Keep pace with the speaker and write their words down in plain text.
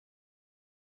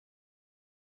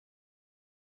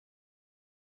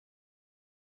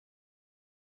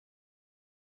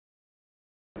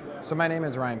So my name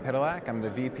is Ryan Pitylak. I'm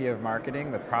the VP of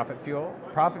Marketing with Profit Fuel.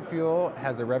 Profit Fuel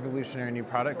has a revolutionary new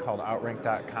product called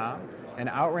Outrank.com, and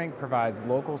Outrank provides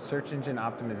local search engine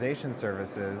optimization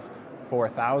services for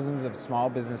thousands of small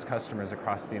business customers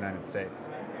across the United States.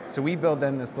 So we build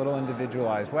them this little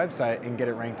individualized website and get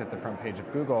it ranked at the front page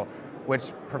of Google,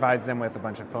 which provides them with a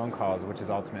bunch of phone calls, which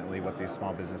is ultimately what these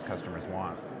small business customers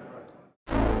want.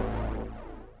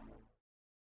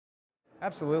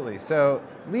 Absolutely. So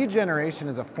lead generation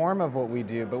is a form of what we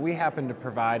do, but we happen to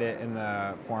provide it in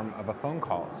the form of a phone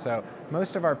call. So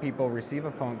most of our people receive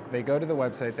a phone, they go to the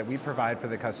website that we provide for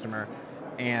the customer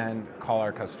and call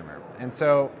our customer. And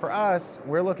so for us,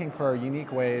 we're looking for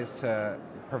unique ways to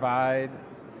provide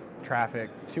traffic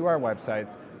to our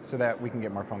websites so that we can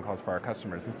get more phone calls for our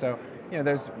customers. And so,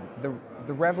 there's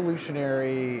the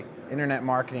revolutionary internet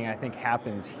marketing, I think,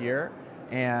 happens here.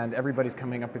 And everybody's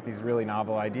coming up with these really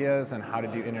novel ideas on how to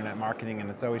do internet marketing, and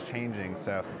it's always changing.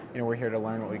 So, we're here to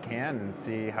learn what we can and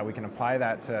see how we can apply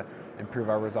that to improve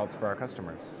our results for our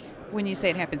customers. When you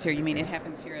say it happens here, you mean it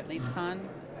happens here at LeadsCon?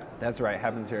 That's right, it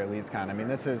happens here at LeadsCon. I mean,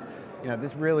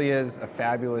 this really is a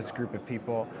fabulous group of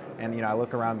people, and I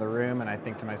look around the room and I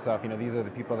think to myself, these are the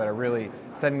people that are really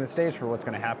setting the stage for what's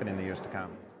going to happen in the years to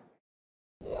come.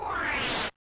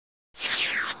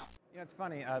 It's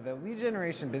funny, the lead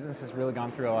generation business has really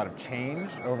gone through a lot of change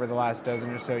over the last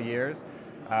dozen or so years.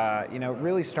 It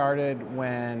really started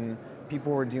when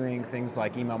people were doing things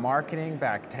like email marketing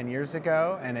back 10 years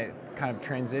ago, and it kind of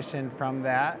transitioned from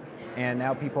that, and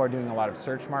now people are doing a lot of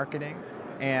search marketing.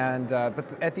 And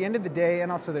but at the end of the day,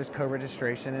 and also there's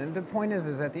co-registration, and the point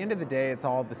is at the end of the day, it's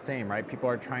all the same, right? People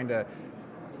are trying to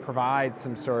provide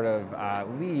some sort of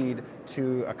lead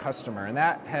to a customer, and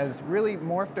that has really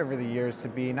morphed over the years to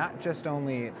be not just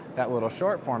only that little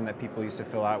short form that people used to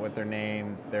fill out with their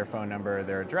name, their phone number,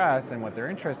 their address, and what they're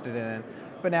interested in,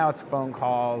 but now it's phone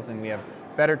calls, and we have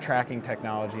better tracking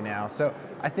technology now. So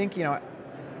I think you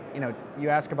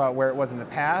ask about where it was in the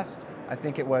past. I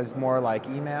think it was more like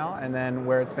email, and then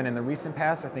where it's been in the recent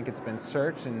past, I think it's been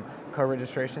search and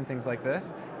co-registration, things like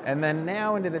this. And then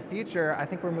now into the future, I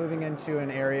think we're moving into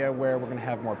an area where we're going to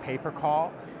have more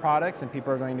pay-per-call products, and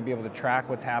people are going to be able to track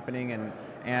what's happening.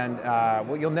 And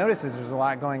what you'll notice is there's a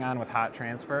lot going on with hot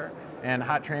transfer, and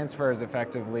hot transfer is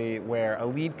effectively where a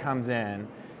lead comes in,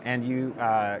 and you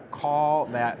call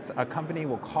that, a company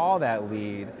will call that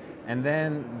lead, and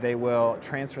then they will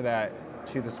transfer that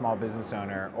to the small business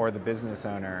owner or the business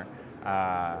owner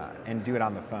and do it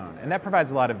on the phone. And that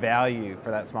provides a lot of value for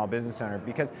that small business owner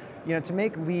because, to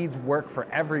make leads work for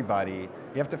everybody,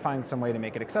 you have to find some way to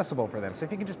make it accessible for them. So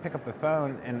if you can just pick up the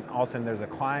phone and all of a sudden there's a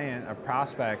client, a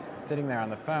prospect sitting there on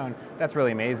the phone, that's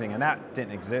really amazing. And that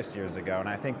didn't exist years ago. And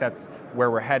I think that's where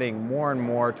we're heading more and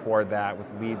more toward that with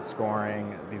lead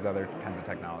scoring, these other kinds of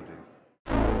technologies.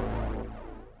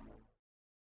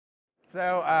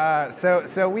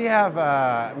 So we have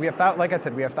like I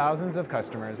said, we have thousands of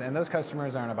customers, and those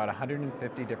customers are in about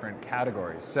 150 different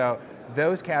categories. So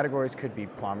those categories could be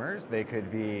plumbers, they could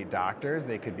be doctors,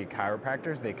 they could be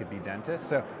chiropractors, they could be dentists.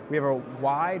 So we have a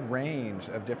wide range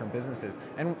of different businesses.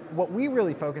 And what we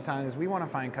really focus on is we want to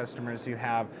find customers who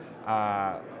have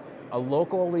a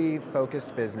locally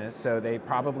focused business, so they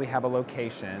probably have a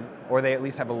location, or they at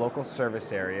least have a local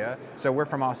service area. So we're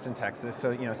from Austin, Texas,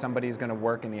 so somebody's going to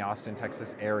work in the Austin,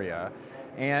 Texas area.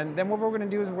 And then what we're going to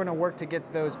do is we're going to work to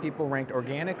get those people ranked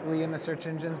organically in the search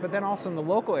engines, but then also in the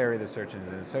local area of the search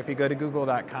engines. So if you go to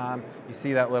google.com, you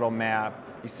see that little map,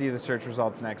 you see the search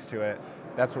results next to it.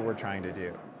 That's what we're trying to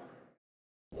do.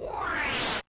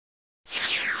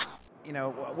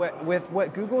 With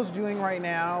what Google's doing right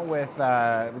now with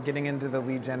getting into the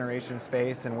lead generation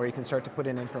space, and where you can start to put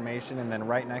in information, and then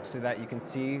right next to that you can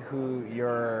see who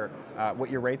what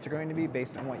your rates are going to be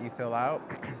based on what you fill out.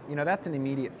 That's an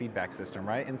immediate feedback system,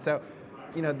 right? And so,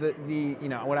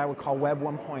 what I would call Web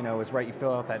 1.0 is, right, you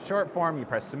fill out that short form, you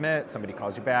press submit, somebody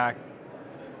calls you back,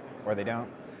 or they don't.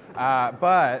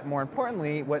 But more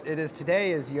importantly, what it is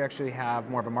today is you actually have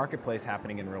more of a marketplace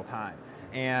happening in real time,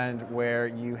 and where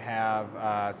you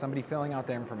have somebody filling out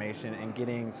their information and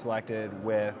getting selected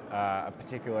with a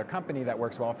particular company that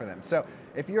works well for them. So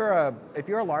if you're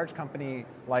a large company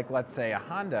like, let's say, a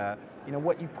Honda,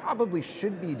 what you probably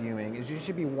should be doing is you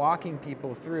should be walking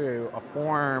people through a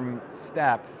form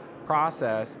step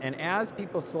process, and as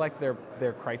people select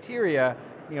their criteria,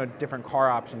 different car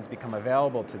options become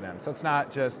available to them. So it's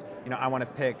not just, I want to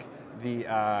pick the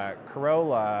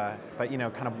Corolla, but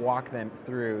kind of walk them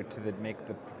through to make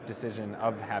the decision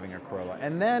of having a Corolla.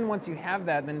 And then once you have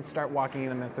that, then start walking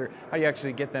them through how you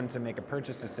actually get them to make a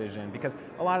purchase decision, because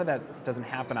a lot of that doesn't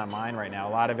happen online right now.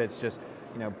 A lot of it's just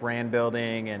brand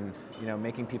building and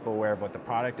making people aware of what the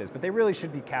product is. But they really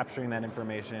should be capturing that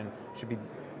information, should be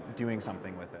doing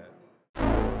something with it.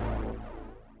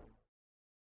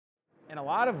 In a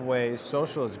lot of ways,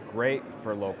 social is great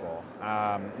for local.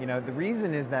 The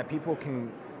reason is that people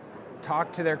can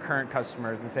talk to their current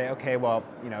customers and say, okay, well,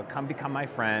 come become my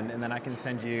friend, and then I can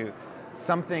send you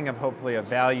something of hopefully of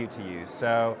value to you.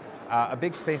 So a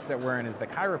big space that we're in is the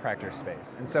chiropractor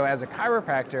space. And so as a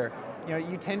chiropractor,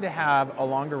 you tend to have a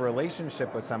longer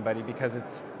relationship with somebody because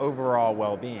it's overall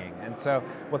well-being. And so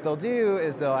what they'll do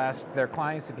is they'll ask their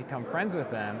clients to become friends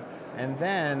with them, and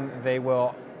then they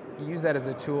will use that as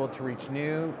a tool to reach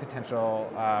new potential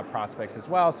prospects as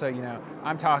well. So,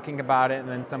 I'm talking about it, and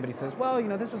then somebody says, well,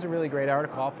 this was a really great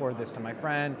article, I'll forward this to my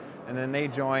friend, and then they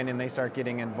join and they start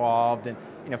getting involved. And,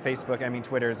 Facebook,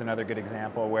 Twitter is another good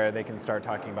example where they can start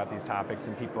talking about these topics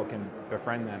and people can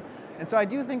befriend them. And so I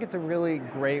do think it's a really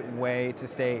great way to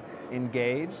stay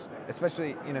engaged,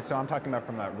 especially, so I'm talking about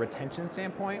from a retention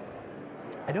standpoint.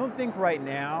 I don't think right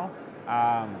now,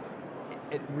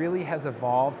 it really has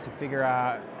evolved to figure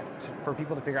out, for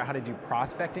people to figure out how to do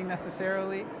prospecting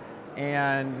necessarily,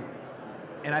 and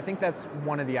I think that's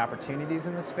one of the opportunities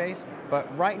in the space.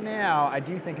 But right now, I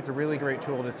do think it's a really great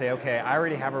tool to say, okay, I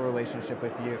already have a relationship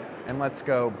with you, and let's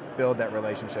go build that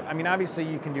relationship. Obviously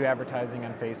you can do advertising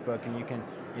on Facebook, and you can,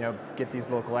 get these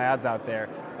local ads out there,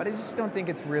 but I just don't think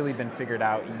it's really been figured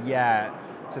out yet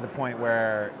to the point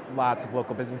where lots of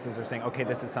local businesses are saying, okay,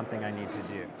 this is something I need to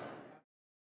do.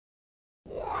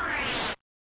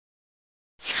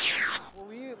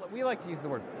 We like to use the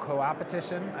word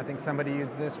co-opetition. I think somebody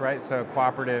used this, right? So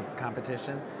cooperative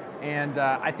competition. And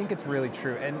I think it's really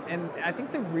true. And I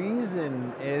think the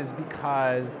reason is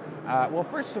because, well,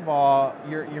 first of all,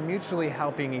 you're mutually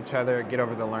helping each other get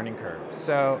over the learning curve.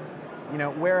 So,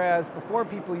 whereas before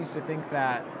people used to think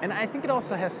that, and I think it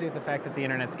also has to do with the fact that the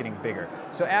internet's getting bigger.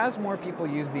 So as more people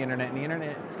use the internet and the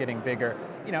internet's getting bigger,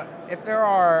 if there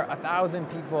are 1,000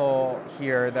 people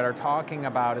here that are talking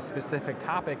about a specific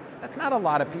topic, that's not a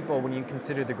lot of people when you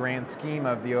consider the grand scheme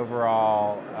of the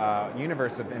overall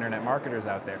universe of internet marketers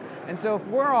out there. And so if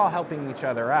we're all helping each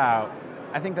other out,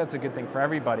 I think that's a good thing for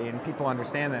everybody, and people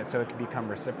understand that, so it can become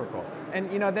reciprocal.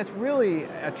 And that's really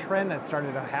a trend that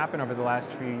started to happen over the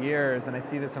last few years, and I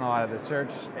see this in a lot of the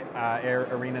search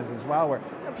arenas as well, where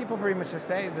people pretty much just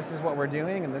say, this is what we're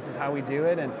doing, and this is how we do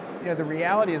it. And the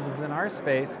reality is in our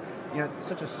space,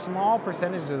 such a small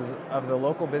percentage of the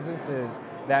local businesses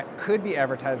that could be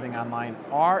advertising online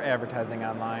are advertising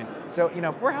online. So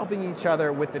if we're helping each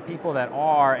other with the people that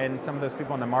are, and some of those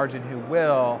people on the margin who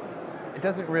will, it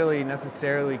doesn't really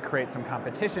necessarily create some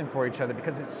competition for each other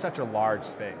because it's such a large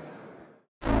space.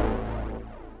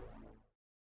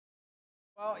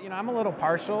 Well, I'm a little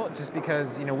partial just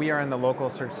because, we are in the local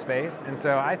search space. And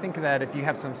so I think that if you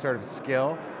have some sort of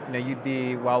skill, you'd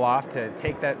be well off to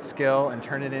take that skill and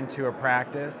turn it into a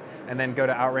practice and then go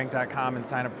to outrank.com and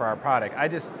sign up for our product. I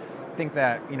just think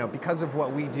that, because of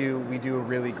what we do a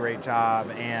really great job,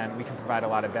 and we can provide a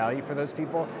lot of value for those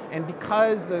people. And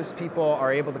because those people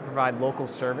are able to provide local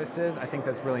services, I think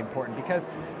that's really important, because,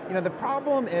 the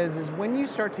problem is when you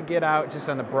start to get out just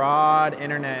on the broad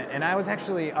internet, and I was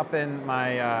actually up in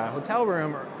my hotel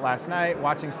room last night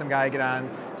watching some guy get on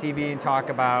TV and talk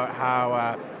about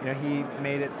how, he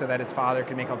made it so that his father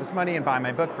could make all this money and buy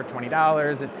my book for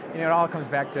 $20, and, it all comes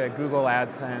back to Google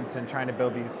AdSense and trying to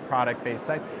build these product-based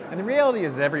sites. And the reality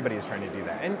is everybody is trying to do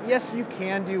that. And yes, you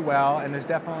can do well, and there's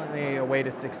definitely a way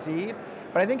to succeed,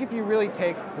 but I think if you really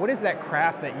take, what is that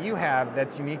craft that you have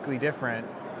that's uniquely different,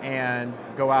 and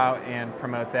go out and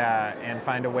promote that and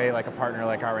find a way like a partner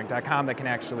like outrank.com that can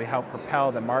actually help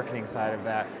propel the marketing side of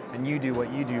that, and you do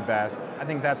what you do best, I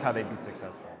think that's how they'd be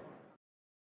successful.